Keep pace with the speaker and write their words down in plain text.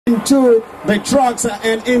into the trucks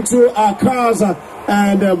and into our cars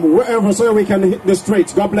and wherever, so we can hit the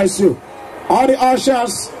streets. God bless you. All the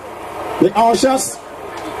ushers, the ushers.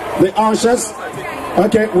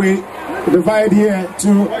 Okay, we divide here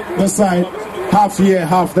to the side, half here,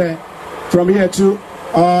 half there. From here to,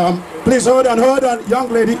 please hold on, young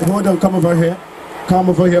lady, hold on, come over here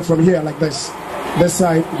from here like this. This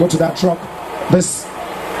side, go to that truck. This,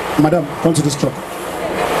 madam, come to this truck.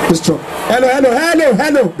 This truck. Hello.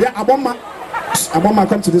 Yeah, Aboma,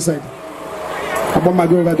 come to this side. Aboma,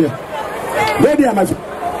 go over there. Where there, my friend?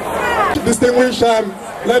 Distinguished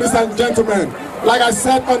ladies and gentlemen, like I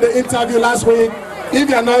said on the interview last week, if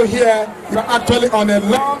you are not here, you are actually on a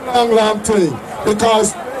long thing,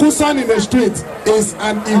 because Coson in the street is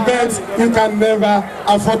an event you can never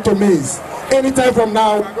afford to miss. Anytime from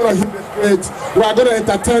now, we're going to hit the streets, we are going to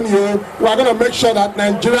entertain you, we are going to make sure that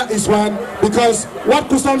Nigeria is one, because what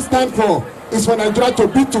Coson stands for is for Nigeria to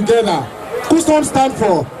be together. Coson stands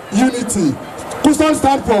for unity. Coson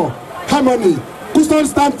stands for harmony. Coson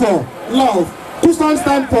stands for love. Coson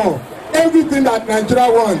stands for everything that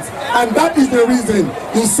Nigeria wants, and that is the reason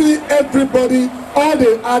you see everybody, all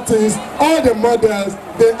the artists, all the models,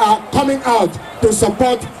 they are coming out to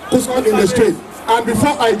support Coson in the street. And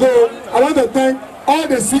before I go, I want to thank all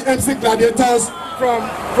the CMC gladiators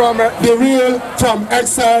from The Real, from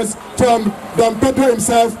Excess, from Don Pedro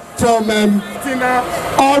himself, from Tina,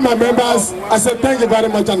 all my members. I said thank you very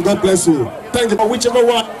much and God bless you. Thank you. Whichever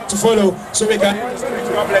one to follow, so we can.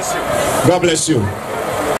 God bless you. God bless you.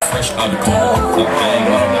 Fresh out the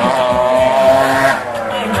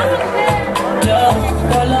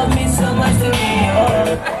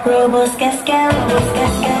Robos cascal,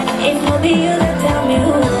 if no be you, then tell me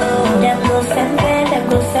who. Them go sempe,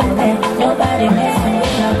 nobody messing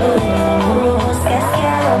with my boo. Robos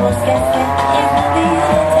cascal, if no be you,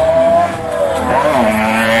 then tell me who.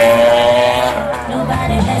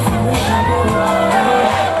 Nobody messing with my boo.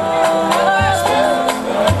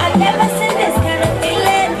 I've never seen this kind of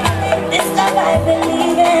feeling. This love I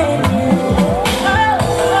believe in.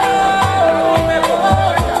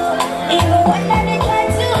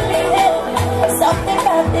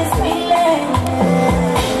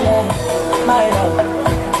 My love,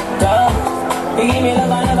 you give me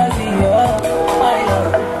love I never see, oh, my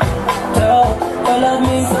love, you love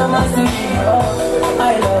me so much, oh,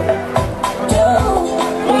 my love, you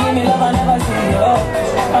give me love I never see, oh,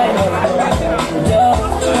 my love, you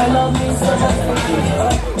love me so much,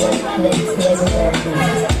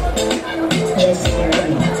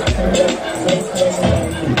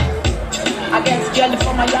 I guess girl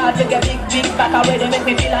from my yard to get big back away, they make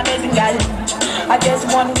me feel amazing, girl. I just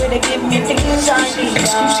want way to give me things shiny.